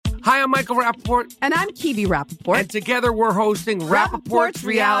Hi, I'm Michael Rappaport. And I'm Kibi Rappaport. And together we're hosting Rappaport's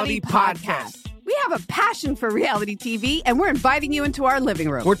Reality Podcast. We have a passion for reality TV, and we're inviting you into our living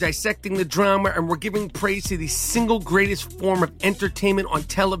room. We're dissecting the drama, and we're giving praise to the single greatest form of entertainment on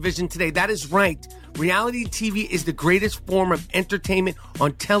television today. That is right. Reality TV is the greatest form of entertainment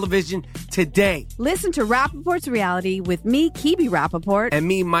on television today. Listen to Rappaport's Reality with me, Kibi Rappaport. And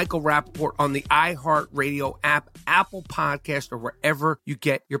me, Michael Rappaport, on the iHeartRadio app, Apple Podcast, or wherever you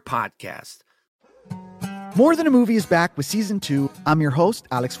get your podcast. More Than a Movie is back with Season 2. I'm your host,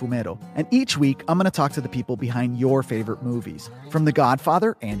 Alex Fumero. And each week, I'm going to talk to the people behind your favorite movies. From The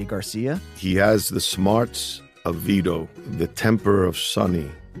Godfather, Andy Garcia. He has the smarts of Vito, the temper of Sonny,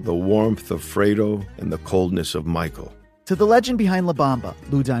 the warmth of Fredo, and the coldness of Michael. To the legend behind La Bamba,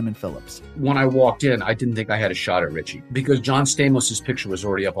 Lou Diamond Phillips. When I walked in, I didn't think I had a shot at Richie because John Stamos' picture was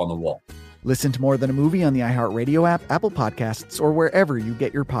already up on the wall. Listen to More Than a Movie on the iHeartRadio app, Apple Podcasts, or wherever you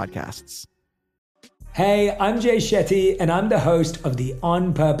get your podcasts. Hey, I'm Jay Shetty, and I'm the host of the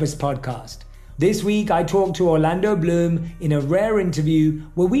On Purpose podcast. This week, I talked to Orlando Bloom in a rare interview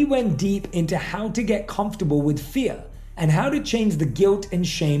where we went deep into how to get comfortable with fear and how to change the guilt and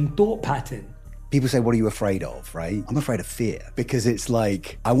shame thought pattern. People say, what are you afraid of, right? I'm afraid of fear because it's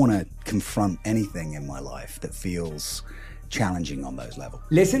like I want to confront anything in my life that feels challenging on those levels.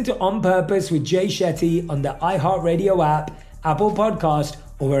 Listen to On Purpose with Jay Shetty on the iHeartRadio app, Apple Podcast,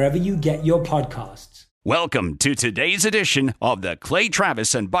 or wherever you get your podcasts. Welcome to today's edition of the Clay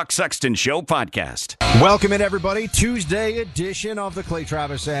Travis and Buck Sexton Show podcast. Welcome in, everybody. Tuesday edition of the Clay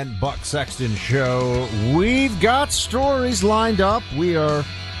Travis and Buck Sexton Show. We've got stories lined up. We are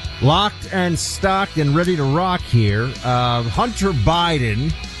locked and stocked and ready to rock here. Hunter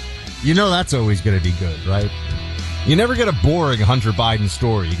Biden, you know that's always going to be good, right? You never get a boring Hunter Biden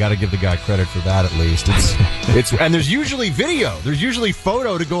story. You got to give the guy credit for that, at least. It's and there's usually video. There's usually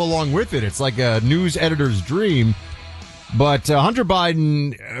photo to go along with it. It's like a news editor's dream. But Hunter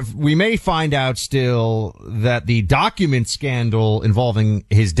Biden, we may find out still that the document scandal involving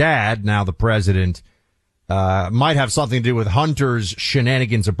his dad, now the president, might have something to do with Hunter's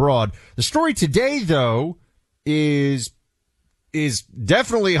shenanigans abroad. The story today, though, is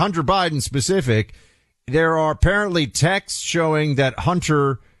definitely Hunter Biden specific. There are apparently texts showing that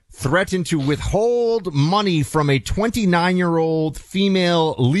Hunter threatened to withhold money from a 29-year-old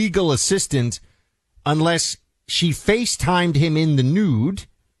female legal assistant unless she FaceTimed him in the nude.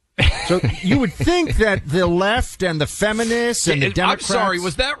 So you would think that the left and the feminists and the Democrats... I'm sorry,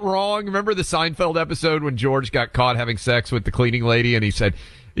 was that wrong? Remember the Seinfeld episode when George got caught having sex with the cleaning lady and he said...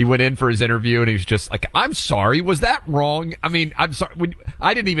 He went in for his interview and he was just like, I'm sorry, was that wrong? I mean, I'm sorry.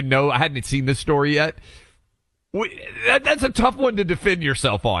 I didn't even know. I hadn't seen this story yet. That's a tough one to defend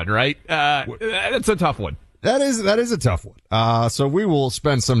yourself on, right? That's a tough one. That is a tough one. So we will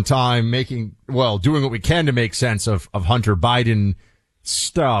spend some time doing what we can to make sense of Hunter Biden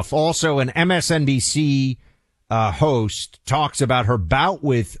stuff. Also, an MSNBC host talks about her bout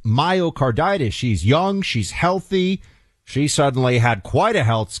with myocarditis. She's young. She's healthy. She suddenly had quite a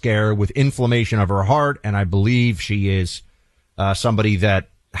health scare with inflammation of her heart, and I believe she is somebody that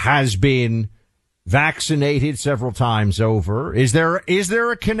has been vaccinated several times over. Is there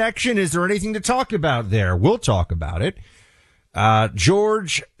a connection? Is there anything to talk about there? We'll talk about it.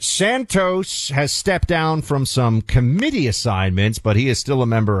 George Santos has stepped down from some committee assignments, but he is still a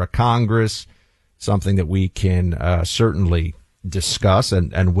member of Congress, something that we can certainly discuss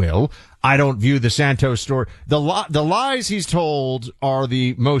and will. I don't view the Santos story. The lies he's told are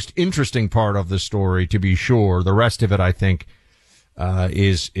the most interesting part of the story, to be sure. The rest of it, I think,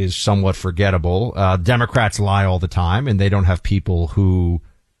 is somewhat forgettable. Democrats lie all the time, and they don't have people who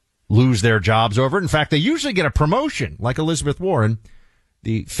lose their jobs over it. In fact, they usually get a promotion, like Elizabeth Warren,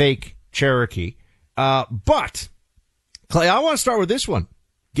 the fake Cherokee. But Clay, I want to start with this one.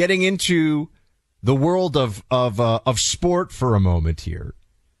 Getting into the world of sport for a moment here.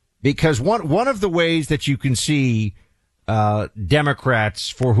 Because one of the ways that you can see Democrats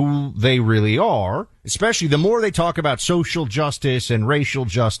for who they really are, especially the more they talk about social justice and racial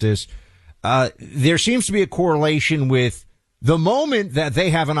justice, there seems to be a correlation with the moment that they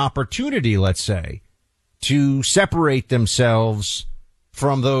have an opportunity, let's say, to separate themselves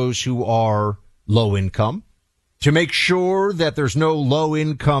from those who are low income, to make sure that there's no low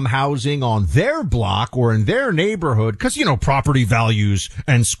income housing on their block or in their neighborhood, because, property values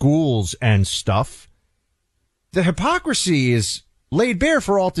and schools and stuff. The hypocrisy is laid bare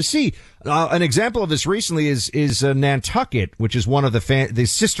for all to see. An example of this recently is Nantucket, which is one of the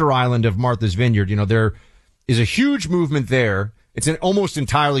sister island of Martha's Vineyard. There is a huge movement there. It's an almost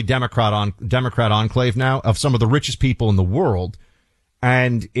entirely Democrat enclave now of some of the richest people in the world.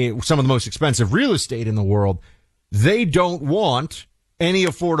 and some of the most expensive real estate in the world, they don't want any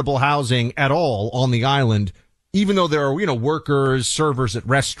affordable housing at all on the island, even though there are, workers, servers at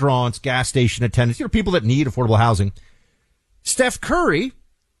restaurants, gas station attendants, people that need affordable housing. Steph Curry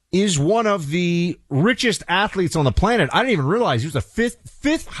is one of the richest athletes on the planet. I didn't even realize he was the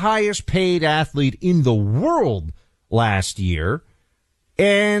fifth highest paid athlete in the world last year.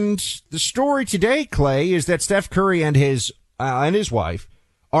 And the story today, Clay, is that Steph Curry and his wife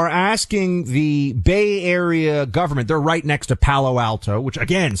are asking the Bay Area government. They're right next to Palo Alto, which,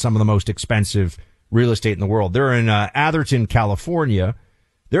 again, some of the most expensive real estate in the world. They're in Atherton, California.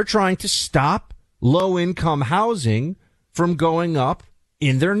 They're trying to stop low-income housing from going up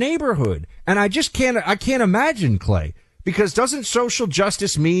in their neighborhood. And I can't imagine, Clay, because doesn't social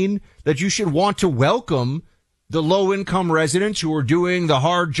justice mean that you should want to welcome the low-income residents who are doing the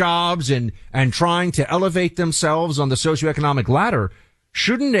hard jobs and trying to elevate themselves on the socioeconomic ladder?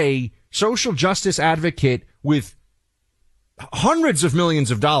 Shouldn't a social justice advocate with hundreds of millions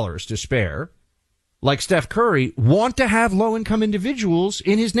of dollars to spare, like Steph Curry, want to have low-income individuals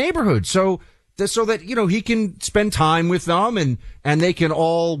in his neighborhood so that, he can spend time with them and they can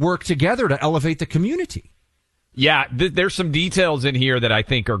all work together to elevate the community? Yeah, there's some details in here that I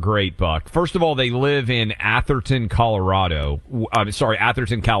think are great, Buck. First of all, they live in Atherton,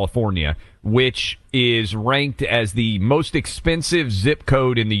 Atherton, California, which is ranked as the most expensive zip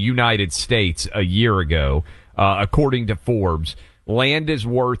code in the United States a year ago, according to Forbes. Land is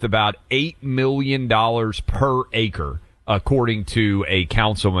worth about $8 million per acre, according to a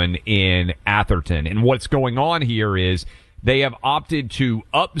councilman in Atherton. And what's going on here is they have opted to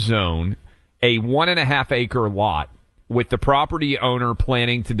upzone a 1.5 acre lot, with the property owner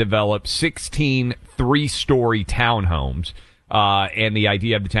planning to develop 16 3-story townhomes. And the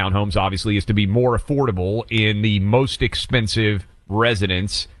idea of the townhomes, obviously, is to be more affordable in the most expensive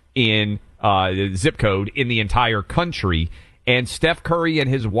residence in the zip code in the entire country. And Steph Curry and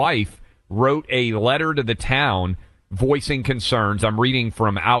his wife wrote a letter to the town voicing concerns. I'm reading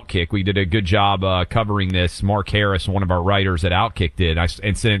from Outkick. We did a good job covering this. Mark Harris, one of our writers at Outkick, did.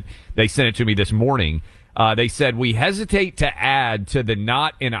 They sent it to me this morning. They said, "We hesitate to add to the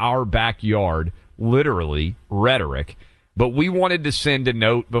not in our backyard," literally, rhetoric, "but we wanted to send a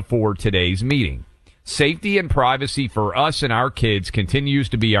note before today's meeting. Safety and privacy for us and our kids continues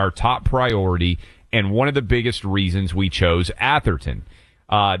to be our top priority and one of the biggest reasons we chose Atherton."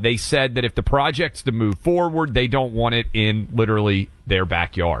 They said that if the project's to move forward, they don't want it in literally their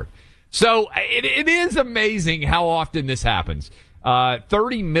backyard. So it is amazing how often this happens.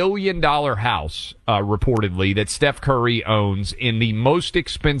 $30 million house, reportedly, that Steph Curry owns in the most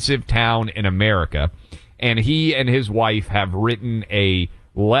expensive town in America. And he and his wife have written a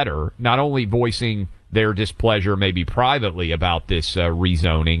letter, not only voicing their displeasure maybe privately about this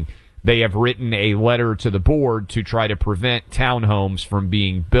rezoning, they have written a letter to the board to try to prevent townhomes from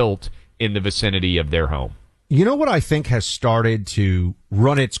being built in the vicinity of their home. You know what I think has started to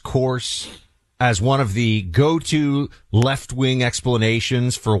run its course as one of the go-to left-wing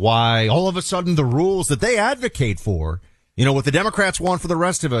explanations for why all of a sudden the rules that they advocate for, what the Democrats want for the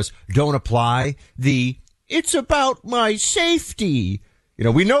rest of us, don't apply? It's about my safety.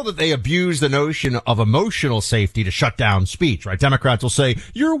 We know that they abuse the notion of emotional safety to shut down speech, right? Democrats will say,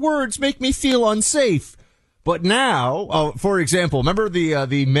 your words make me feel unsafe. But now, for example, remember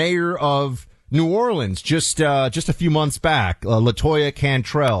the mayor of New Orleans just a few months back, LaToya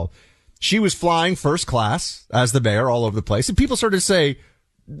Cantrell. She was flying first class as the mayor all over the place. And people started to say,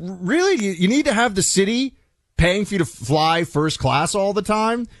 really, you need to have the city paying for you to fly first class all the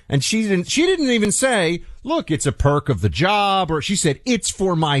time? And she didn't even say, look, it's a perk of the job, or she said, it's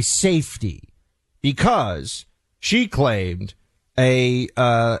for my safety, because she claimed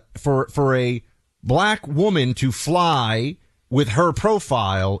for a black woman to fly with her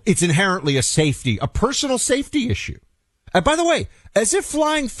profile, it's inherently a personal safety issue. And by the way, as if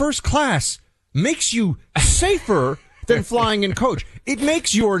flying first class makes you safer than flying in coach. It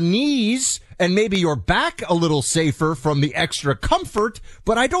makes your knees and maybe your back a little safer from the extra comfort,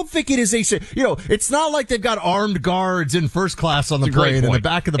 but I don't think it is it's not like they've got armed guards in first class on the plane in the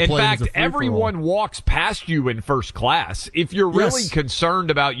back of the plane. In fact, everyone walks past you in first class. If you're really concerned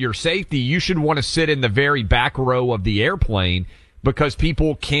about your safety, you should want to sit in the very back row of the airplane, because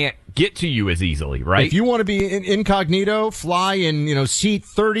people can't get to you as easily, right? If you want to be incognito, fly in, seat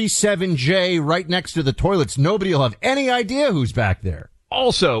 37J right next to the toilets. Nobody will have any idea who's back there.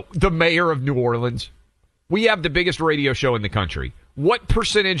 Also, the mayor of New Orleans. We have the biggest radio show in the country. What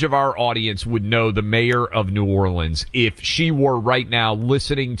percentage of our audience would know the mayor of New Orleans if she were right now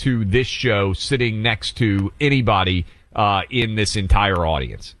listening to this show, sitting next to anybody in this entire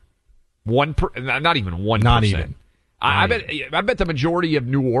audience. Not even 1%. Not even. I bet the majority of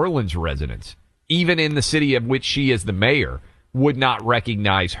New Orleans residents, even in the city of which she is the mayor, would not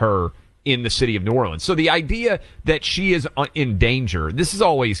recognize her in the city of New Orleans. So the idea that she is in danger, this is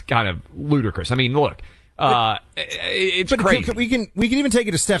always kind of ludicrous. I mean, look, it's crazy. We can even take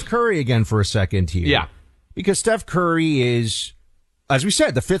it to Steph Curry again for a second here. Yeah. Because Steph Curry is, as we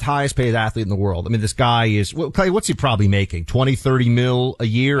said, the 5th highest paid athlete in the world. I mean, this guy is, Clay, what's he probably making? 20, 30 mil a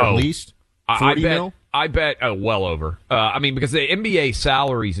year at least? 40 mil? I bet well over. I mean, because the NBA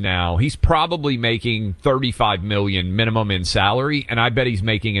salaries now, he's probably making $35 million minimum in salary, and I bet he's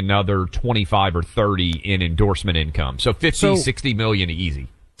making another 25 or 30 in endorsement income. So 60 million easy.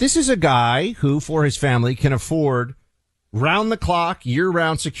 This is a guy who, for his family, can afford round-the-clock,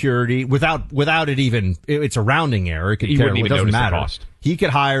 year-round security without it even. It's a rounding error. It wouldn't even doesn't notice matter. the cost. He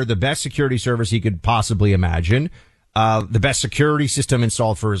could hire the best security service he could possibly imagine. The best security system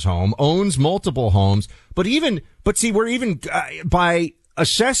installed for his home, owns multiple homes, but see, we're even, by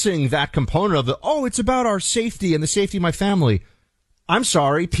assessing that component of it's about our safety and the safety of my family. I'm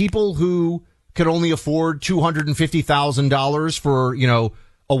sorry, people who could only afford $250,000 for,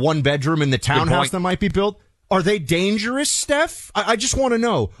 a 1-bedroom in the townhouse that might be built. Are they dangerous, Steph? I just want to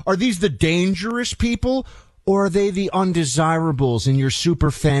know, are these the dangerous people? Or are they the undesirables in your super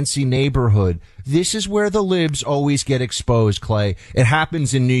fancy neighborhood? This is where the libs always get exposed, Clay. It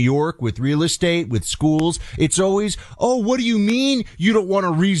happens in New York with real estate, with schools. It's always, what do you mean you don't want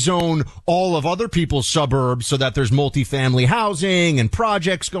to rezone all of other people's suburbs so that there's multifamily housing and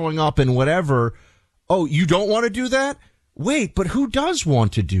projects going up and whatever? Oh, you don't want to do that? Wait, but who does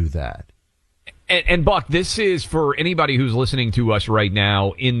want to do that? And Buck, this is for anybody who's listening to us right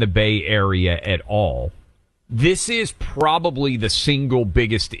now in the Bay Area at all. This is probably the single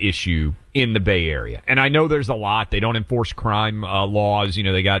biggest issue in the Bay Area. And I know there's a lot. They don't enforce crime laws.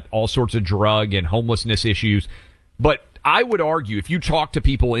 They got all sorts of drug and homelessness issues. But I would argue, if you talk to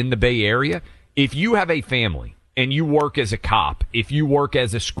people in the Bay Area, if you have a family and you work as a cop, if you work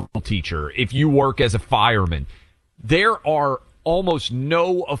as a school teacher, if you work as a fireman, there are almost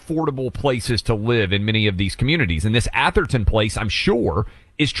no affordable places to live in many of these communities. And this Atherton place, I'm sure,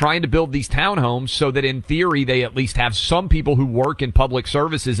 is trying to build these townhomes so that in theory they at least have some people who work in public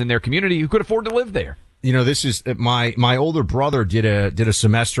services in their community who could afford to live there. This is my older brother did a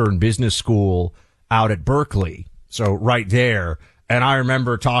semester in business school out at Berkeley. So right there. And I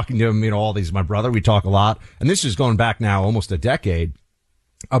remember talking to him, my brother, we talk a lot. And this is going back now almost a decade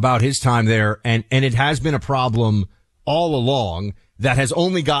about his time there. And it has been a problem all along that has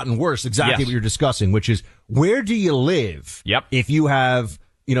only gotten worse. Exactly what you're discussing, which is where do you live? Yep. If you have,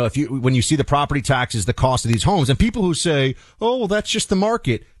 when you see the property taxes, the cost of these homes, and people who say, that's just the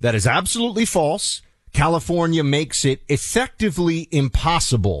market, that is absolutely false. California makes it effectively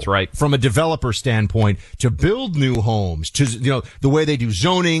impossible. That's right. From a developer standpoint to build new homes, to, the way they do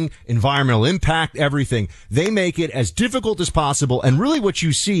zoning, environmental impact, everything. They make it as difficult as possible. And really what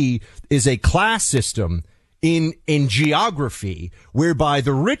you see is a class system in geography, whereby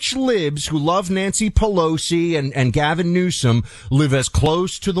the rich libs who love Nancy Pelosi and Gavin Newsom live as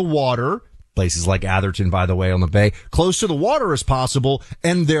close to the water, places like Atherton, by the way, on the bay, close to the water as possible,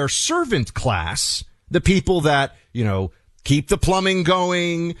 and their servant class, the people that, keep the plumbing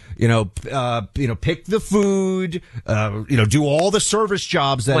going, pick the food, do all the service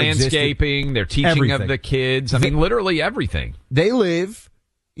jobs that landscaping, they're teaching everything. Of the kids. I mean, literally everything. They live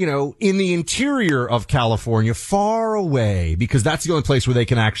in the interior of California, far away, because that's the only place where they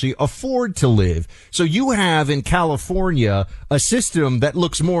can actually afford to live. So you have in California a system that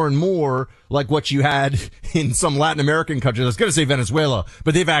looks more and more like what you had in some Latin American countries. I was going to say Venezuela,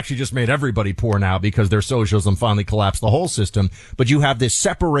 but they've actually just made everybody poor now because their socialism finally collapsed the whole system. But you have this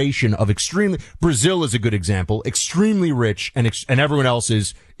separation of Brazil is a good example, extremely rich and everyone else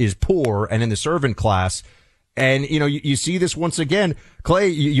is poor and in the servant class. And, you see this once again. Clay,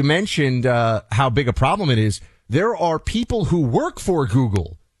 you mentioned how big a problem it is. There are people who work for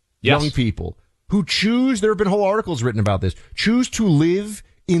Google, young people, who there have been whole articles written about this, choose to live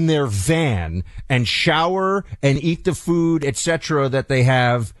in their van and shower and eat the food, etc., that they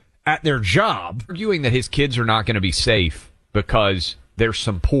have at their job. Arguing that his kids are not going to be safe because there's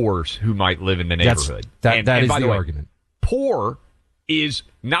some poors who might live in the neighborhood. That is the argument. Poor is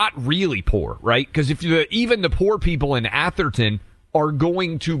not really poor, right? Because even the poor people in Atherton are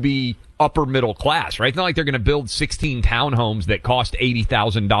going to be upper middle class, right? It's not like they're going to build 16 townhomes that cost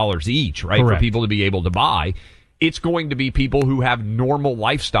 $80,000 each, right? Correct. For people to be able to buy. it's going to be people who have normal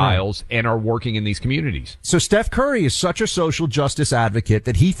lifestyles and are working in these communities. So Steph Curry is such a social justice advocate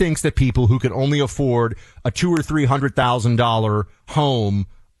that he thinks that people who can only afford a $200,000 or $300,000 home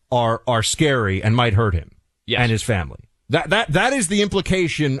are scary and might hurt him and his family. That is the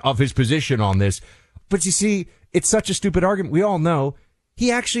implication of his position on this. But you see, it's such a stupid argument. We all know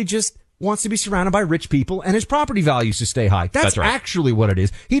he actually just wants to be surrounded by rich people and his property values to stay high. That's right. Actually what it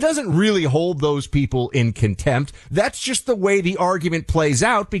is. He doesn't really hold those people in contempt. That's just the way the argument plays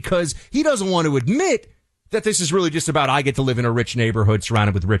out because he doesn't want to admit that this is really just about I get to live in a rich neighborhood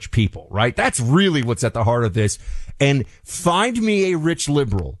surrounded with rich people, right? That's really what's at the heart of this. And find me a rich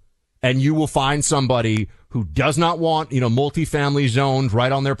liberal and you will find somebody who does not want, multifamily zones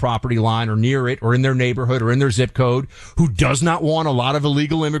right on their property line or near it or in their neighborhood or in their zip code, who does not want a lot of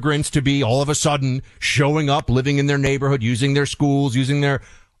illegal immigrants to be all of a sudden showing up, living in their neighborhood, using their schools, using their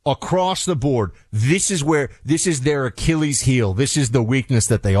across the board. This is their Achilles heel. This is the weakness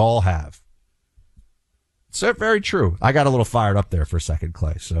that they all have. So very true. I got a little fired up there for a second,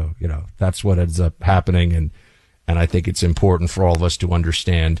 Clay. So, that's what ends up happening. And I think it's important for all of us to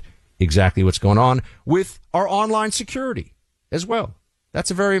understand exactly what's going on with our online security as well.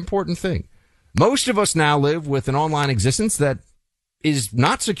 That's a very important thing. Most of us now live with an online existence that is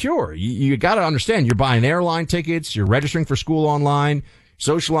not secure. You got to understand, you're buying airline tickets, you're registering for school online,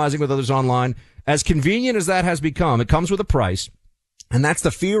 socializing with others online. As convenient as that has become, it comes with a price, and that's the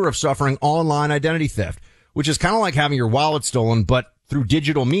fear of suffering online identity theft, which is kind of like having your wallet stolen, but through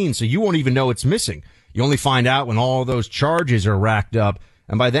digital means, so you won't even know it's missing. You only find out when all those charges are racked up.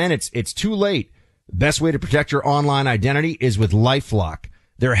 And by then, it's too late. The best way to protect your online identity is with LifeLock.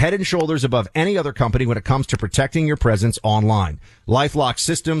 They're head and shoulders above any other company when it comes to protecting your presence online. LifeLock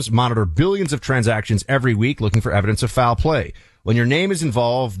systems monitor billions of transactions every week looking for evidence of foul play. When your name is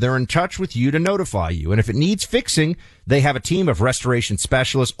involved, they're in touch with you to notify you. And if it needs fixing, they have a team of restoration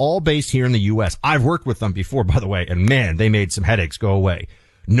specialists all based here in the U.S. I've worked with them before, by the way, and man, they made some headaches go away.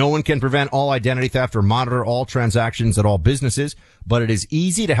 No one can prevent all identity theft or monitor all transactions at all businesses, but it is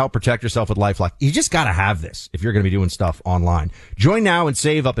easy to help protect yourself with LifeLock. You just got to have this if you're going to be doing stuff online. Join now and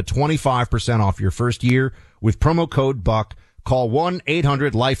save up to 25% off your first year with promo code BUCK. Call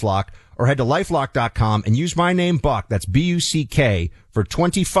 1-800-LifeLock or head to LifeLock.com and use my name Buck, that's B-U-C-K, for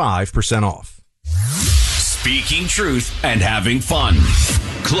 25% off. Speaking truth and having fun.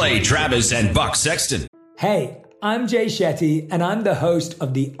 Clay Travis and Buck Sexton. Hey, I'm Jay Shetty, and I'm the host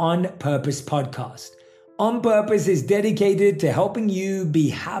of the On Purpose podcast. On Purpose is dedicated to helping you be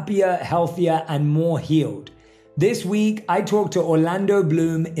happier, healthier, and more healed. This week, I talked to Orlando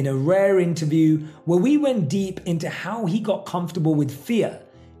Bloom in a rare interview where we went deep into how he got comfortable with fear,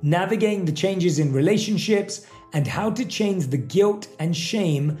 navigating the changes in relationships, and how to change the guilt and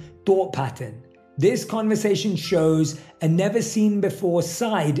shame thought pattern. This conversation shows a never-seen-before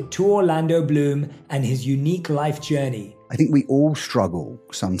side to Orlando Bloom and his unique life journey. I think we all struggle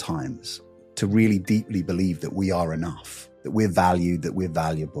sometimes to really deeply believe that we are enough, that we're valued, that we're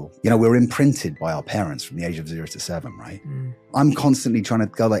valuable. We're imprinted by our parents from the age of 0 to 7, right? I'm constantly trying to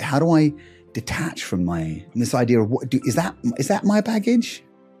go how do I detach from this idea of is that my baggage?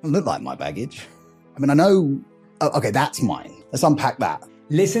 It doesn't look like my baggage. I know, okay, that's mine. Let's unpack that.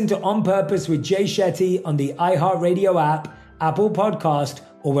 Listen to On Purpose with Jay Shetty on the iHeartRadio app, Apple Podcast,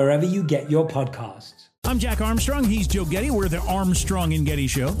 or wherever you get your podcasts. I'm Jack Armstrong. He's Joe Getty. We're the Armstrong and Getty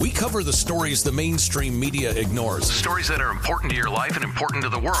Show. We cover the stories the mainstream media ignores. Stories that are important to your life and important to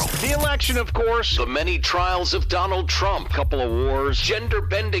the world. The election, of course. The many trials of Donald Trump. Couple of wars.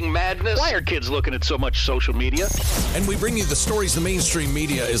 Gender-bending madness. Why are kids looking at so much social media? And we bring you the stories the mainstream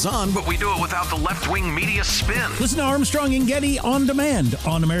media is on, but we do it without the left-wing media spin. Listen to Armstrong and Getty on demand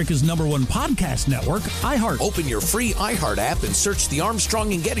on America's #1 podcast network, iHeart. Open your free iHeart app and search the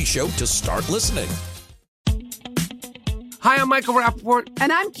Armstrong and Getty Show to start listening. Hi, I'm Michael Rappaport.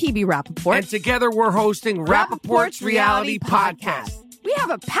 And I'm Kibi Rappaport. And together we're hosting Rappaport's Reality Podcast. We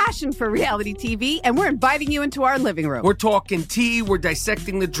have a passion for reality TV, and we're inviting you into our living room. We're talking tea, we're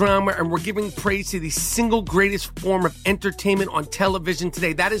dissecting the drama, and we're giving praise to the single greatest form of entertainment on television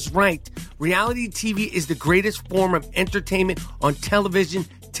today. That is right. Reality TV is the greatest form of entertainment on television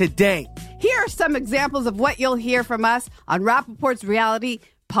today. Here are some examples of what you'll hear from us on Rappaport's Reality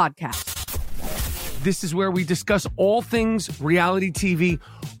Podcast. This is where we discuss all things reality TV,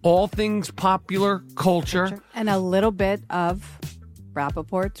 all things popular culture. And a little bit of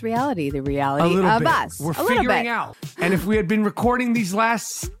Rappaport's reality, the reality of us. We're figuring out. And if we had been recording these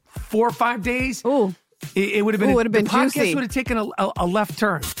last 4 or 5 days, it would have been, the podcast would have taken a left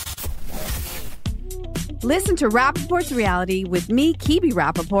turn. Listen to Rappaport's Reality with me, Kibi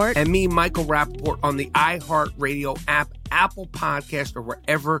Rappaport. And me, Michael Rappaport, on the iHeartRadio app, Apple Podcast, or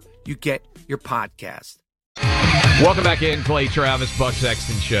wherever you get your podcast. Welcome back in, Clay Travis, Buck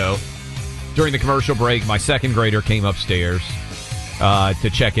Sexton Show. During the commercial break, my second grader came upstairs to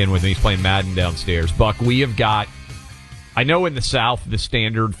check in with me. He's playing Madden downstairs. Buck, we have got, I know in the South, the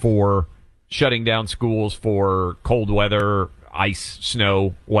standard for shutting down schools for cold weather, ice,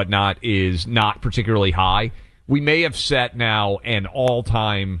 snow, whatnot, is not particularly high. We may have set now an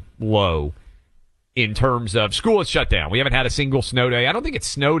all-time low in terms of school is shut down. We haven't had a single snow day. I don't think it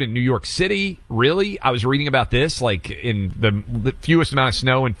snowed in New York City, really. I was reading about this, like in the fewest amount of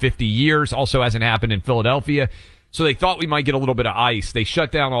snow in 50 years. Also hasn't happened in Philadelphia. So they thought we might get a little bit of ice. They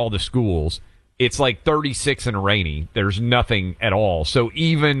shut down all the schools. It's like 36 and rainy. There's nothing at all. So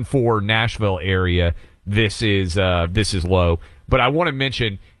even for Nashville area, this is low. But I want to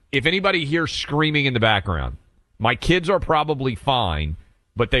mention, if anybody hears screaming in the background, my kids are probably fine,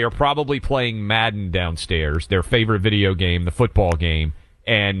 but they are probably playing Madden downstairs, their favorite video game, the football game,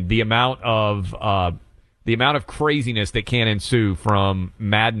 and the amount of craziness that can ensue from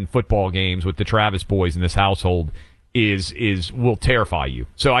Madden football games with the Travis boys in this household will terrify you.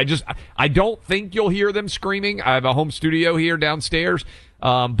 So I don't think you'll hear them screaming. I have a home studio here downstairs.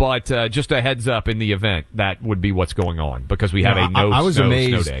 But just a heads up in the event, that would be what's going on, because we have snow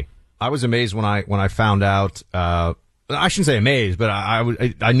day. I was amazed when I found out, I shouldn't say amazed, but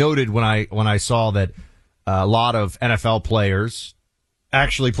I noted when I saw that a lot of NFL players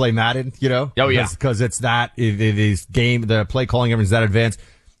actually play Madden, you know? Oh, yeah. Because it's that, this game, the play calling everything's that advanced.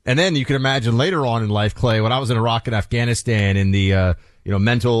 And then you can imagine later on in life, Clay, when I was in Iraq and Afghanistan in the,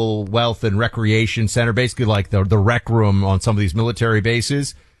 mental wealth and recreation center, basically like the rec room on some of these military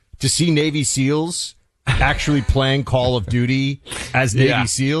bases, to see Navy SEALs actually playing Call of Duty as Navy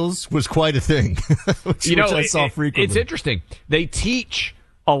SEALs was quite a thing, which I saw frequently. It's interesting. They teach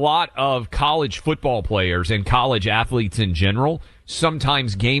a lot of college football players and college athletes in general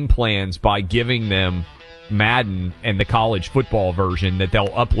sometimes game plans by giving them Madden and the college football version that they'll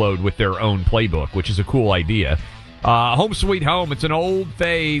upload with their own playbook, which is a cool idea. Home sweet home. It's an old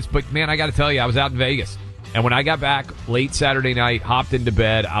phase, but man, I got to tell you, I was out in Vegas. And when I got back late Saturday night, hopped into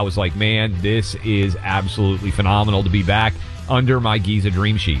bed, I was like, man, this is absolutely phenomenal to be back under my Giza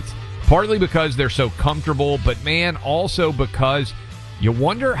Dream Sheets. Partly because they're so comfortable, but man, also because you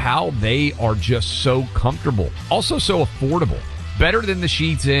wonder how they are just so comfortable. Also so affordable. Better than the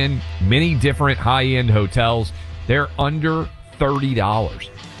sheets in many different high-end hotels. They're under $30.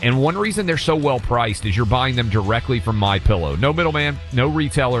 And one reason they're so well priced is you're buying them directly from MyPillow. No middleman, no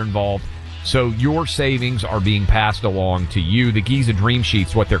retailer involved. So your savings are being passed along to you. The Giza Dream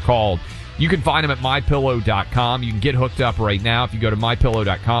Sheets, what they're called. You can find them at MyPillow.com. You can get hooked up right now if you go to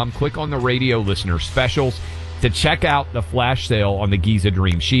MyPillow.com. Click on the radio listener specials to check out the flash sale on the Giza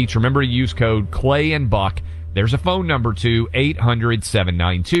Dream Sheets. Remember to use code Clay and Buck. There's a phone number too,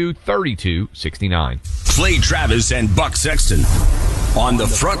 800-792-3269. Clay Travis and Buck Sexton on the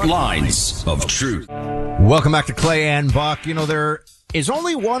front lines of truth. Welcome back to Clay and Buck. You know, there is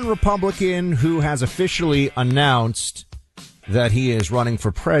only one Republican who has officially announced that he is running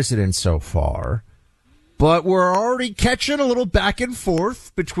for president so far, but we're already catching a little back and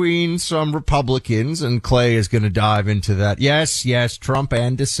forth between some Republicans, and Clay is going to dive into that. Yes, Trump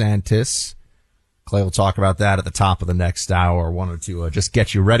and DeSantis. Clay will talk about that at the top of the next hour. Wanted to just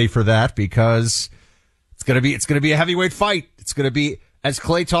get you ready for that, because it's going to be a heavyweight fight. It's going to be, as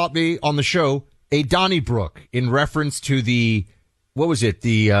Clay taught me on the show, a Donnybrook in reference to the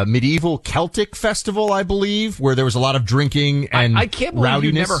medieval Celtic festival, I believe, where there was a lot of drinking and I can't believe rowdiness.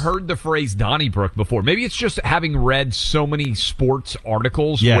 You've never heard the phrase Donnybrook before. Maybe it's just having read so many sports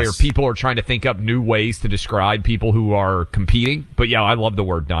articles where people are trying to think up new ways to describe people who are competing. But yeah, I love the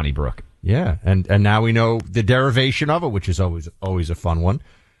word Donnybrook. Yeah, and now we know the derivation of it, which is always a fun one.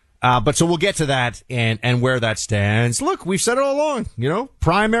 But so we'll get to that and where that stands. Look, we've said it all along,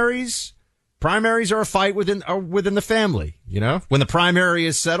 primaries are a fight within the family, When the primary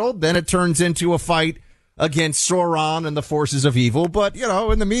is settled, then it turns into a fight against Sauron and the forces of evil. But,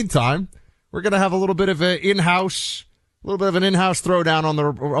 in the meantime, we're going to have a little bit of an in-house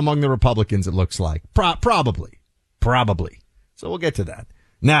throwdown among the Republicans, it looks like. Probably. So we'll get to that.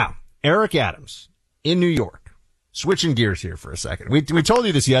 Now, Eric Adams in New York. Switching gears here for a second. We told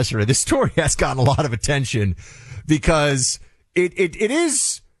you this yesterday. This story has gotten a lot of attention because it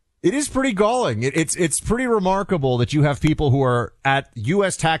is pretty galling. It's pretty remarkable that you have people who are at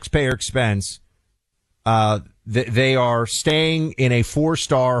U.S. taxpayer expense. They are staying in a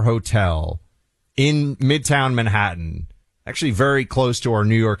 4-star hotel in Midtown Manhattan, actually very close to our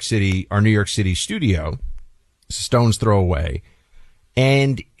New York City studio. stone's throw away.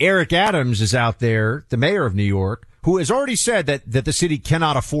 And Eric Adams is out there, the mayor of New York, who has already said that the city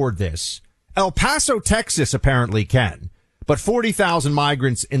cannot afford this. El Paso, Texas apparently can. But 40,000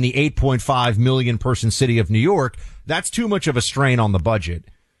 migrants in the 8.5 million person city of New York, that's too much of a strain on the budget.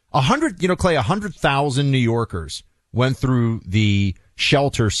 100,000 New Yorkers went through the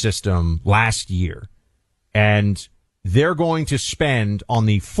shelter system last year. And they're going to spend on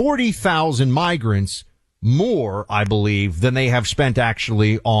the 40,000 migrants more, I believe, than they have spent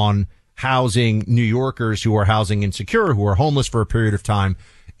actually on housing New Yorkers who are housing insecure, who are homeless for a period of time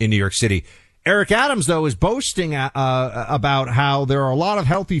in New York City. Eric Adams, though, is boasting about how there are a lot of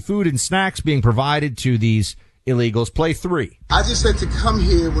healthy food and snacks being provided to these illegals. Play 3. I just had to come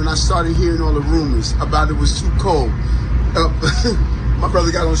here when I started hearing all the rumors about it was too cold. My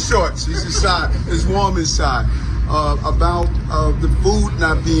brother got on shorts. He's inside. It's warm inside. About the food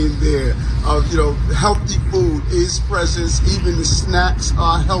not being there. Healthy food is present. Even the snacks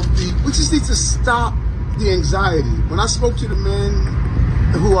are healthy. We just need to stop the anxiety. When I spoke to the men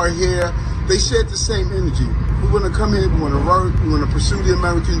who are here, they shared the same energy. We want to come in, we want to work, we want to pursue the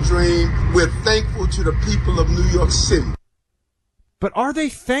American dream. We're thankful to the people of New York City. But are they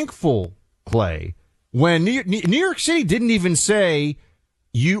thankful, Clay, when New York City didn't even say,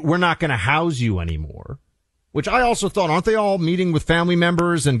 we're not going to house you anymore? Which I also thought, aren't they all meeting with family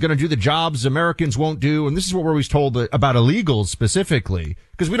members and going to do the jobs Americans won't do? And this is what we're always told about illegals specifically,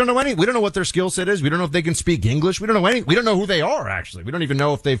 because we don't know what their skill set is. We don't know if they can speak English. We don't know who they are, actually. We don't even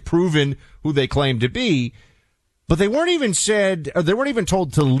know if they've proven who they claim to be. But they weren't even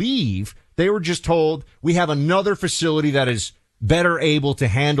told to leave. They were just told, we have another facility that is better able to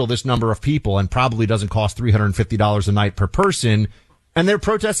handle this number of people and probably doesn't cost $350 a night per person. And they're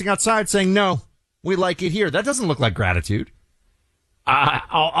protesting outside saying, no, we like it here. That doesn't look like gratitude.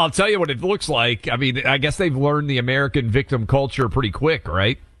 I'll tell you what it looks like. I mean, I guess they've learned the American victim culture pretty quick,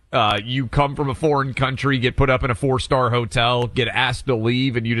 right? You come from a foreign country, get put up in a 4-star hotel, get asked to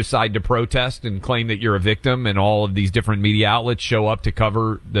leave, and you decide to protest and claim that you're a victim, and all of these different media outlets show up to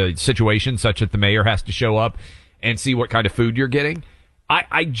cover the situation, such that the mayor has to show up and see what kind of food you're getting.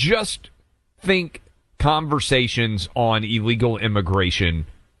 I just think conversations on illegal immigration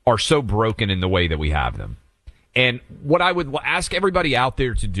are so broken in the way that we have them. And what I would ask everybody out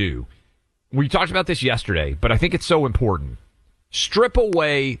there to do, we talked about this yesterday, but I think it's so important. Strip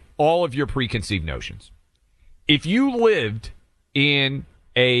away all of your preconceived notions. If you lived in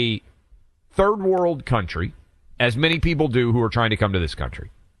a third world country, as many people do who are trying to come to this country,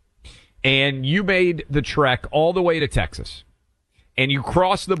 and you made the trek all the way to Texas, and you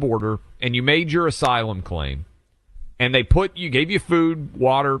crossed the border, and you made your asylum claim, and they gave you food,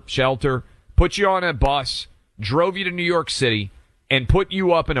 water, shelter, put you on a bus, drove you to New York City, and put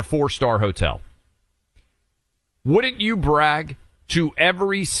you up in a 4-star hotel. Wouldn't you brag to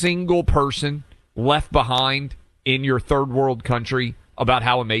every single person left behind in your third world country about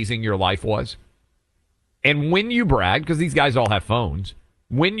how amazing your life was? And when you bragged, because these guys all have phones,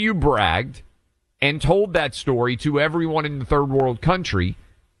 when you bragged and told that story to everyone in the third world country,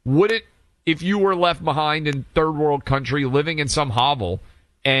 wouldn't, if you were left behind in third world country living in some hovel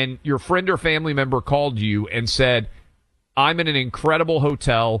and your friend or family member called you and said, I'm in an incredible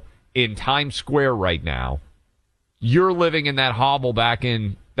hotel in Times Square right now, you're living in that hovel back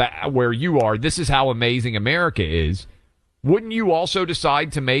in that where you are, this is how amazing America is, wouldn't you also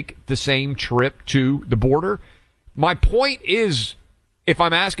decide to make the same trip to the border? My point is, if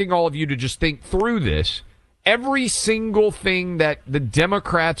I'm asking all of you to just think through this, every single thing that the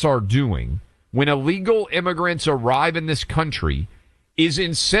Democrats are doing when illegal immigrants arrive in this country is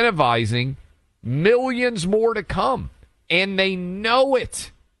incentivizing millions more to come. And they know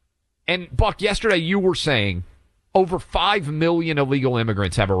it. And, Buck, yesterday you were saying over 5 million illegal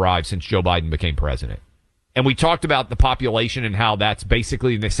immigrants have arrived since Joe Biden became president. And we talked about the population and how that's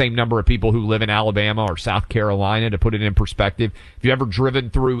basically the same number of people who live in Alabama or South Carolina, to put it in perspective. If you've ever driven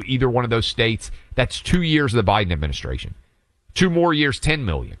through either one of those states, that's 2 years of the Biden administration. 2 more years, 10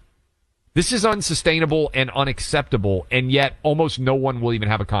 million. This is unsustainable and unacceptable, and yet almost no one will even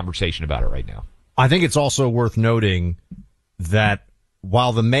have a conversation about it right now. I think it's also worth noting that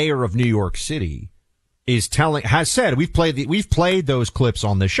while the mayor of New York City has said, we've played those clips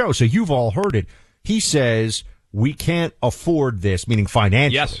on the show, so you've all heard it. He says we can't afford this, meaning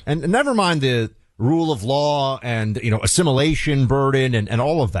financially. Yes. And never mind the rule of law and, assimilation burden and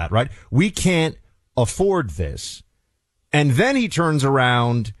all of that, right? We can't afford this. And then he turns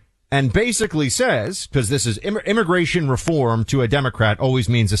around and basically says, because this is immigration reform to a Democrat always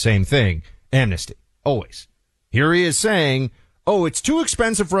means the same thing. Amnesty. Always. Here he is saying, oh, it's too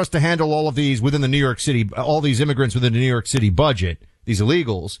expensive for us to handle all of these within the New York City, all these immigrants within the New York City budget, these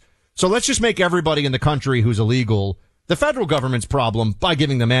illegals. So let's just make everybody in the country who's illegal the federal government's problem by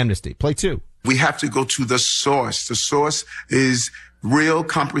giving them amnesty. Play 2. We have to go to the source. The source is real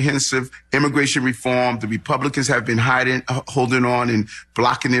comprehensive immigration reform. The Republicans have been holding on and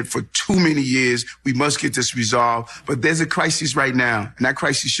blocking it for too many years. We must get this resolved. But there's a crisis right now, and that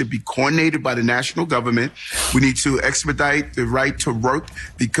crisis should be coordinated by the national government. We need to expedite the right to work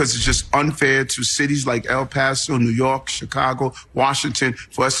because it's just unfair to cities like El Paso, New York, Chicago, Washington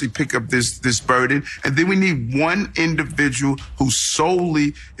for us to pick up this burden. And then we need one individual who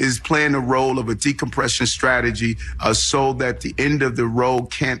solely is playing the role of a decompression strategy so that the end of the road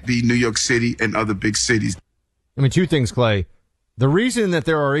can't be New York City and other big cities. I mean, 2 things, Clay. The reason that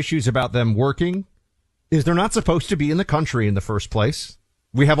there are issues about them working is they're not supposed to be in the country in the first place.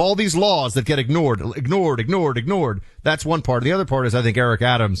 We have all these laws that get ignored. That's one part. The other part is I think Eric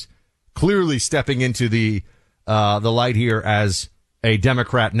Adams clearly stepping into the light here as a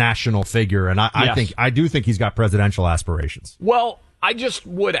Democrat national figure. And I do think he's got presidential aspirations. Well, I just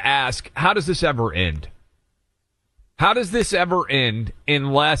would ask, how does this ever end? How does this ever end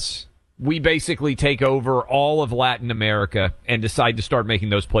unless we basically take over all of Latin America and decide to start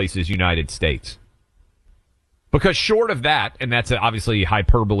making those places United States? Because short of that, and that's obviously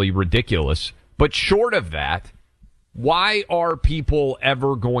hyperbole ridiculous, but short of that, why are people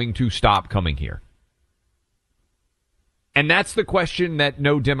ever going to stop coming here? And that's the question that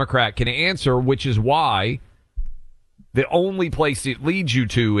no Democrat can answer, which is why the only place it leads you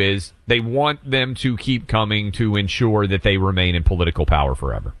to is they want them to keep coming to ensure that they remain in political power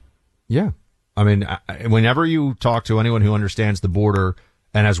forever. Yeah. I mean, whenever you talk to anyone who understands the border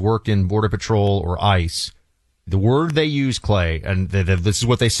and has worked in Border Patrol or ICE, the word they use, Clay, and this is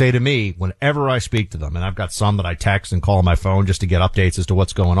what they say to me whenever I speak to them, and I've got some that I text and call on my phone just to get updates as to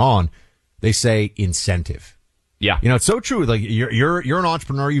what's going on, they say incentive. Yeah. You know, it's so true. Like, you're an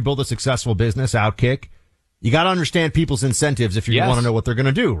entrepreneur, you build a successful business, Outkick. You got to understand people's incentives if you want to know what they're going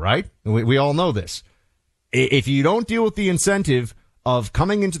to do, right? We all know this. If you don't deal with the incentive of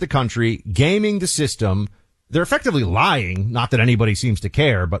coming into the country, gaming the system, they're effectively lying. Not that anybody seems to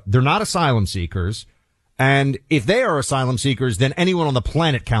care, but they're not asylum seekers. And if they are asylum seekers, then anyone on the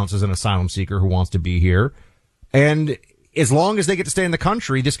planet counts as an asylum seeker who wants to be here. And as long as they get to stay in the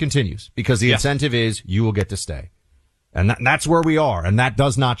country, this continues because the incentive is you will get to stay. And that's where we are. And that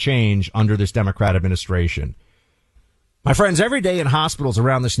does not change under this Democrat administration. My friends, every day in hospitals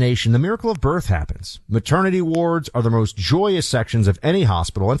around this nation, the miracle of birth happens. Maternity wards are the most joyous sections of any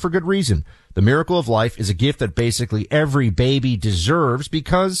hospital, and for good reason. The miracle of life is a gift that basically every baby deserves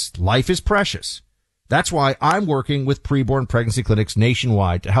because life is precious. That's why I'm working with preborn pregnancy clinics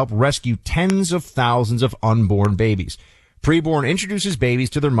nationwide to help rescue tens of thousands of unborn babies. Preborn introduces babies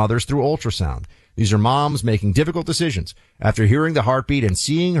to their mothers through ultrasound. These are moms making difficult decisions. After hearing the heartbeat and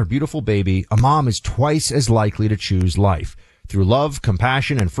seeing her beautiful baby, a mom is twice as likely to choose life. Through love,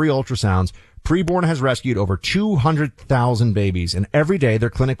 compassion, and free ultrasounds, Preborn has rescued over 200,000 babies, and every day their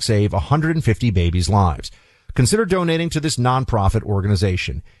clinics save 150 babies' lives. Consider donating to this nonprofit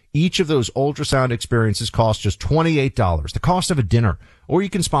organization. Each of those ultrasound experiences costs just $28, the cost of a dinner, or you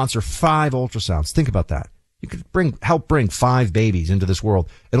can sponsor 5 ultrasounds. Think about that. You could help bring 5 babies into this world.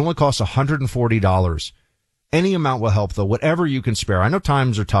 It only costs $140. Any amount will help, though, whatever you can spare. I know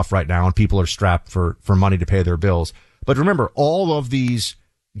times are tough right now and people are strapped for money to pay their bills. But remember, all of these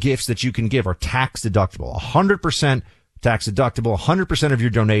gifts that you can give are tax deductible. 100% tax deductible. 100% of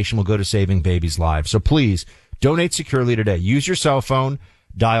your donation will go to saving babies' lives. So please donate securely today. Use your cell phone,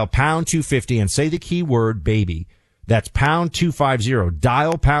 dial pound 250 and say the keyword baby. That's pound 250.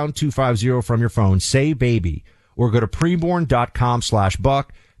 Dial pound 250 from your phone. Say baby, or go to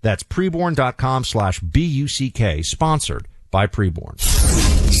preborn.com/buck. That's preborn.com/BUCK. Sponsored by Preborn.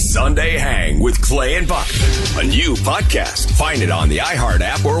 Sunday Hang with Clay and Buck. A new podcast. Find it on the iHeart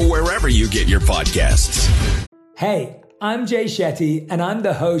app or wherever you get your podcasts. Hey, I'm Jay Shetty, and I'm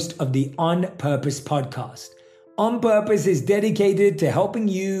the host of the On Purpose podcast. On Purpose is dedicated to helping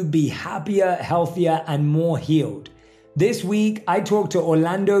you be happier, healthier, and more healed. This week, I talked to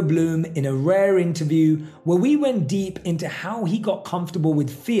Orlando Bloom in a rare interview where we went deep into how he got comfortable with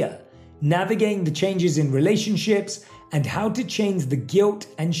fear, navigating the changes in relationships, and how to change the guilt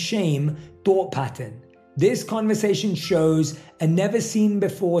and shame thought pattern. This conversation shows a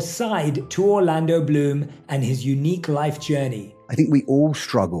never-seen-before side to Orlando Bloom and his unique life journey. I think we all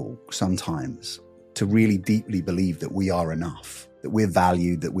struggle sometimes to really deeply believe that we are enough, that we're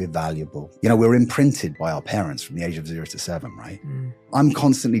valued, that we're valuable. You know, we're imprinted by our parents from the age of 0 to 7, right? I'm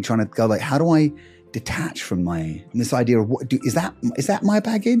constantly trying to go like, how do I detach from this idea of is that my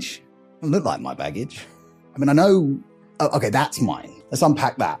baggage? It doesn't look like my baggage. I mean, I know, okay, that's mine. Let's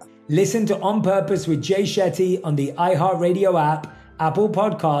unpack that. Listen to On Purpose with Jay Shetty on the iHeartRadio app, Apple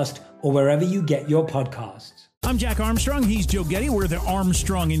Podcast, or wherever you get your podcasts. I'm Jack Armstrong. He's Joe Getty. We're the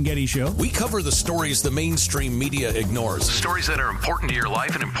Armstrong and Getty Show. We cover the stories the mainstream media ignores. Stories that are important to your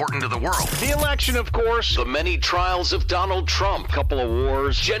life and important to the world. The election, of course. The many trials of Donald Trump. Couple of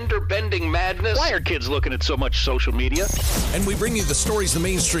wars. Gender-bending madness. Why are kids looking at so much social media? And we bring you the stories the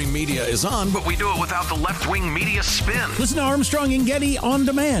mainstream media is on, but we do it without the left-wing media spin. Listen to Armstrong and Getty on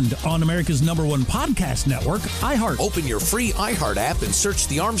demand on America's #1 podcast network, iHeart. Open your free iHeart app and search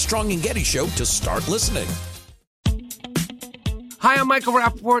the Armstrong and Getty Show to start listening. Hi, I'm Michael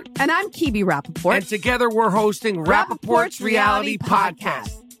Rappaport. And I'm Kibi Rappaport. And together we're hosting Rappaport's Reality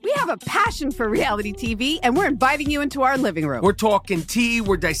Podcast. We have a passion for reality TV, and we're inviting you into our living room. We're talking tea,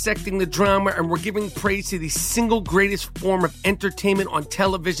 we're dissecting the drama, and we're giving praise to the single greatest form of entertainment on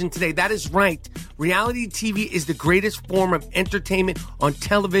television today. That is right. Reality TV is the greatest form of entertainment on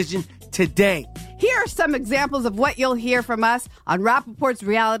television today. Here are some examples of what you'll hear from us on Rappaport's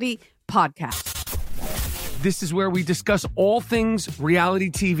Reality Podcast. This is where we discuss all things reality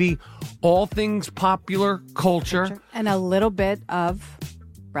TV, all things popular culture. And a little bit of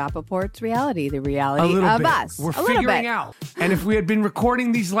Rappaport's reality, the reality of bit. us. We're figuring out. And if we had been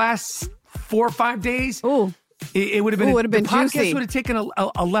recording these last 4 or 5 days, it would have been, the podcast juicy. would have taken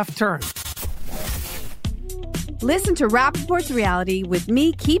a left turn. Listen to Rappaport's Reality with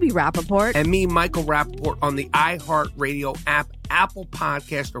me, Kibi Rappaport. And me, Michael Rappaport, on the iHeartRadio app, Apple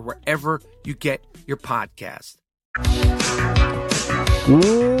Podcast, or wherever you get your podcast.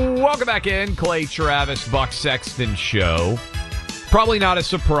 Welcome back in. Clay Travis, Buck Sexton Show. Probably not a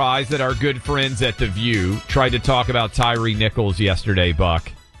surprise that our good friends at The View tried to talk about Tyree Nichols yesterday,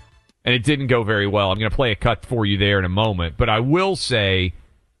 Buck. And it didn't go very well. I'm going to play a cut for you there in a moment. But I will say,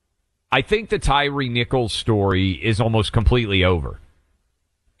 I think the Tyree Nichols story is almost completely over.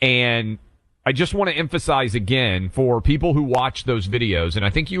 And I just want to emphasize again for people who watch those videos, and I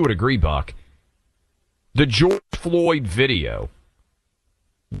think you would agree, Buck, the George Floyd video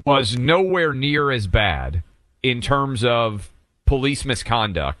was nowhere near as bad in terms of police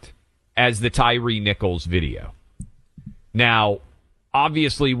misconduct as the Tyree Nichols video. Now,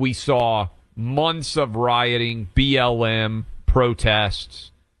 obviously, we saw months of rioting, BLM,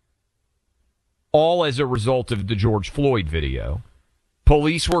 protests, all as a result of the George Floyd video.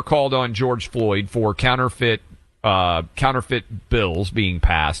 Police were called on George Floyd for counterfeit bills being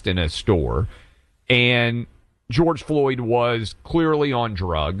passed in a store. And George Floyd was clearly on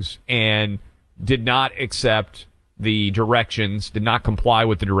drugs and did not accept the directions, did not comply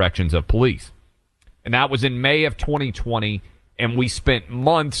with the directions of police. And that was in May of 2020, and we spent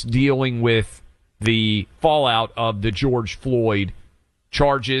months dealing with the fallout of the George Floyd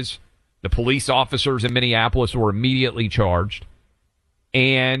charges. The police officers in Minneapolis were immediately charged.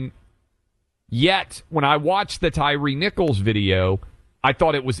 And yet, when I watched the Tyree Nichols video, I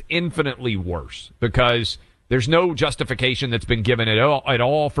thought it was infinitely worse because there's no justification that's been given at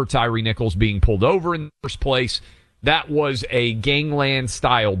all for Tyree Nichols being pulled over in the first place. That was a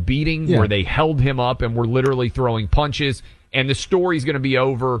gangland-style beating where they held him up and were literally throwing punches. And the story's going to be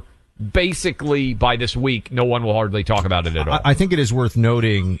over basically by this week. No one will hardly talk about it at all. I think it is worth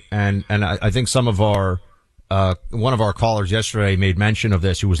noting, and I think some of our one of our callers yesterday made mention of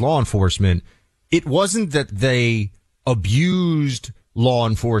this, who was law enforcement. It wasn't that they abused law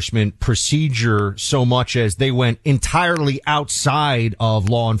enforcement procedure so much as they went entirely outside of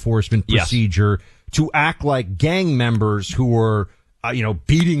law enforcement procedure to act like gang members who were,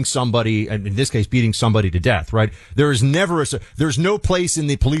 beating somebody, and in this case, beating somebody to death, right? There is never there's no place in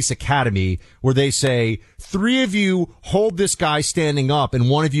the police academy where they say, 3 of you hold this guy standing up and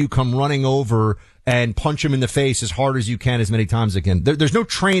 1 of you come running over and punch him in the face as hard as you can, as many times as you can. There's no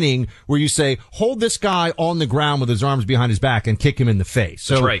training where you say, hold this guy on the ground with his arms behind his back and kick him in the face.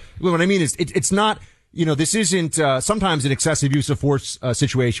 So that's right. What I mean is, it's not, this isn't, sometimes an excessive use of force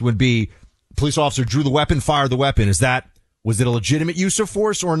situation would be, police officer drew the weapon, fired the weapon. Was it a legitimate use of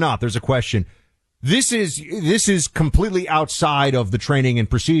force or not? There's a question. This is completely outside of the training and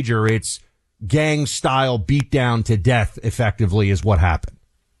procedure. It's gang style beat down to death, effectively, is what happened.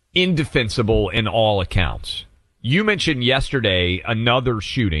 Indefensible in all accounts. You mentioned yesterday another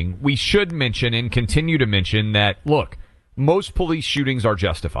shooting. We should mention and continue to mention that, look, most police shootings are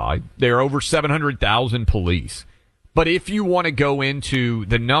justified. There are over 700,000 police. But if you want to go into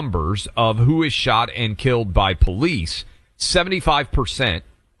the numbers of who is shot and killed by police, 75%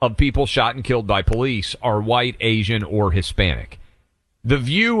 of people shot and killed by police are white, Asian, or Hispanic. The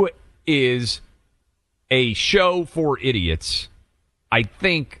View is a show for idiots, I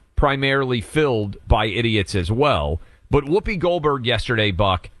think primarily filled by idiots as well. But Whoopi Goldberg yesterday,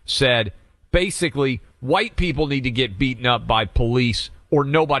 Buck, said basically white people need to get beaten up by police or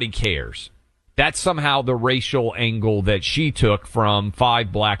nobody cares. That's somehow the racial angle that she took from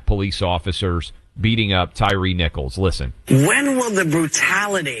 5 black police officers beating up Tyree Nichols. Listen. When will the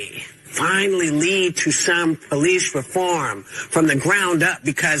brutality finally lead to some police reform from the ground up?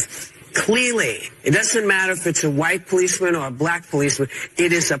 Because clearly, it doesn't matter if it's a white policeman or a black policeman.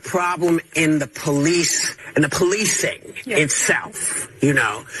 It is a problem in the police and the policing itself.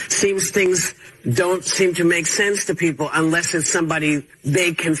 Things don't seem to make sense to people unless it's somebody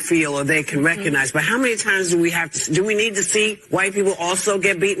they can feel or they can recognize. But how many times do we need to see white people also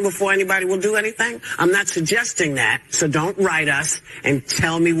get beaten before anybody will do anything? I'm not suggesting that. So don't write us and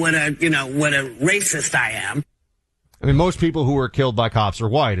tell me what a racist I am. I mean, most people who are killed by cops are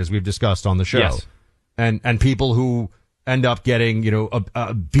white, as we've discussed on the show. Yes. And people who end up getting,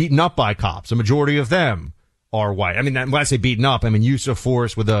 beaten up by cops, a majority of them are white. I mean, when I say beaten up, I mean use of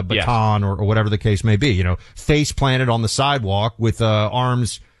force with a baton or whatever the case may be. Face planted on the sidewalk with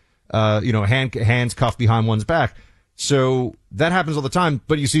arms, hands cuffed behind one's back. So that happens all the time.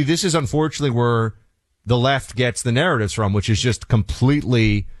 But you see, this is unfortunately where the left gets the narratives from, which is just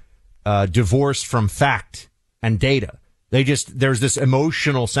completely divorced from fact and data. There's this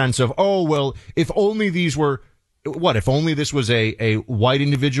emotional sense of, oh, well, if only this was a white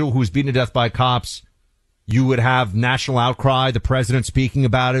individual who was beaten to death by cops, you would have national outcry, the president speaking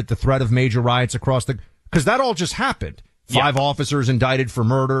about it, the threat of major riots across because that all just happened. 5 officers indicted for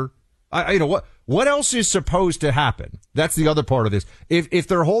murder. What else is supposed to happen? That's the other part of this. If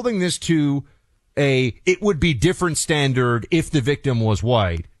they're holding this to it would be different standard if the victim was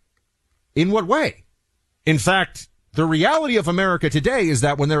white, in what way? In fact, the reality of America today is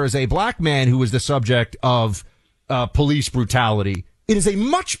that when there is a black man who is the subject of police brutality, it is a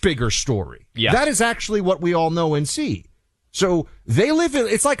much bigger story. Yes. That is actually what we all know and see. So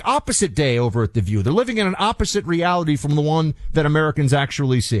it's like opposite day over at The View. They're living in an opposite reality from the one that Americans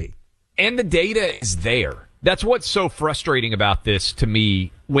actually see. And the data is there. That's what's so frustrating about this to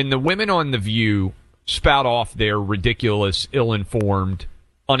me. When the women on The View spout off their ridiculous, ill-informed,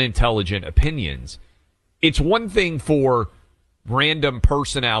 unintelligent opinions, it's one thing for random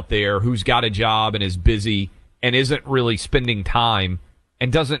person out there who's got a job and is busy and isn't really spending time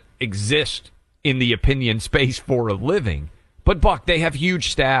and doesn't exist in the opinion space for a living. But, Buck, they have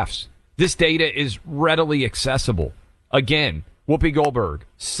huge staffs. This data is readily accessible. Again, Whoopi Goldberg,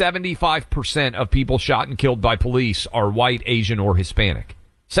 75% of people shot and killed by police are white, Asian, or Hispanic.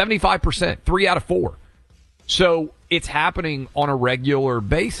 75%, 3 out of 4. So it's happening on a regular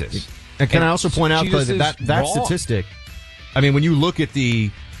basis. And can I also point out, Clay, that statistic, I mean, when you look at the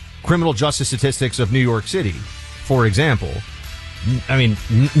criminal justice statistics of New York City, for example, I mean,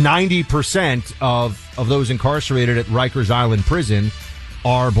 90% of those incarcerated at Rikers Island Prison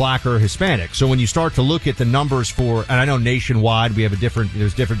are black or Hispanic. So when you start to look at the numbers and I know nationwide there's different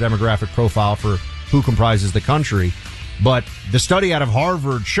demographic profile for who comprises the country, but the study out of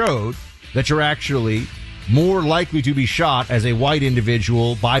Harvard showed that you're actually more likely to be shot as a white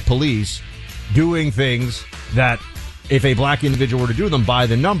individual by police doing things that if a black individual were to do them by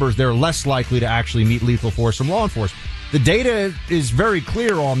the numbers, they're less likely to actually meet lethal force from law enforcement. The data is very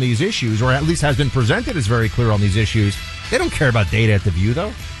clear on these issues, or at least has been presented as very clear on these issues. They don't care about data at The View,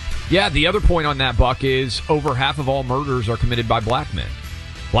 though. Yeah, the other point on that, Buck, is over half of all murders are committed by black men.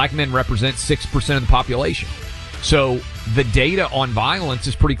 Black men represent 6% of the population. So the data on violence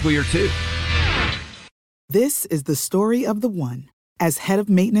is pretty clear, too. This is the story of the one. As head of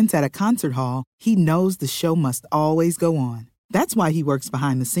maintenance at a concert hall, he knows the show must always go on. That's why he works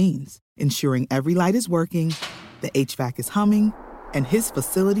behind the scenes, ensuring every light is working, the HVAC is humming, and his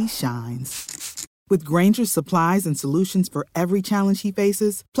facility shines. With Grainger's supplies and solutions for every challenge he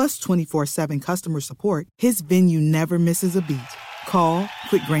faces, plus 24/7 customer support, his venue never misses a beat. Call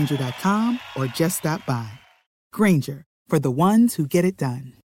quickgrainger.com or just stop by. Grainger, for the ones who get it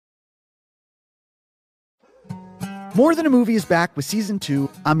done. More Than a Movie is back with Season 2.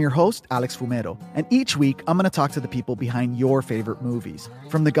 I'm your host, Alex Fumero. And each week, I'm going to talk to the people behind your favorite movies.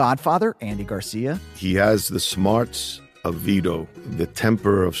 From The Godfather, Andy Garcia. He has the smarts of Vito, the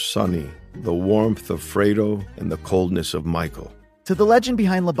temper of Sonny, the warmth of Fredo, and the coldness of Michael. To the legend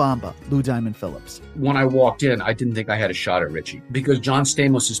behind La Bamba, Lou Diamond Phillips. When I walked in, I didn't think I had a shot at Richie because John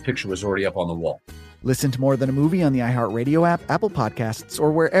Stamos' picture was already up on the wall. Listen to More Than a Movie on the iHeartRadio app, Apple Podcasts,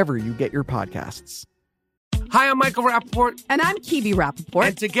 or wherever you get your podcasts. Hi, I'm Michael Rappaport. And I'm Kibi Rappaport.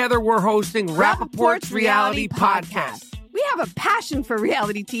 And together we're hosting Rappaport's Reality Podcast. We We have a passion for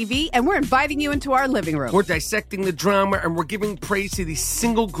reality TV, and we're inviting you into our living room. We're dissecting the drama, and we're giving praise to the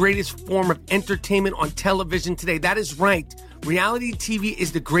single greatest form of entertainment on television today. That is right. Reality TV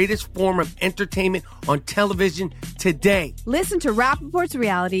is the greatest form of entertainment on television today. Listen to Rappaport's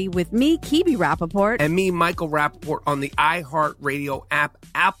Reality with me, Kibi Rappaport. And me, Michael Rappaport, on the iHeartRadio app,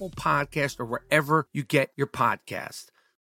 Apple Podcast, or wherever you get your podcast.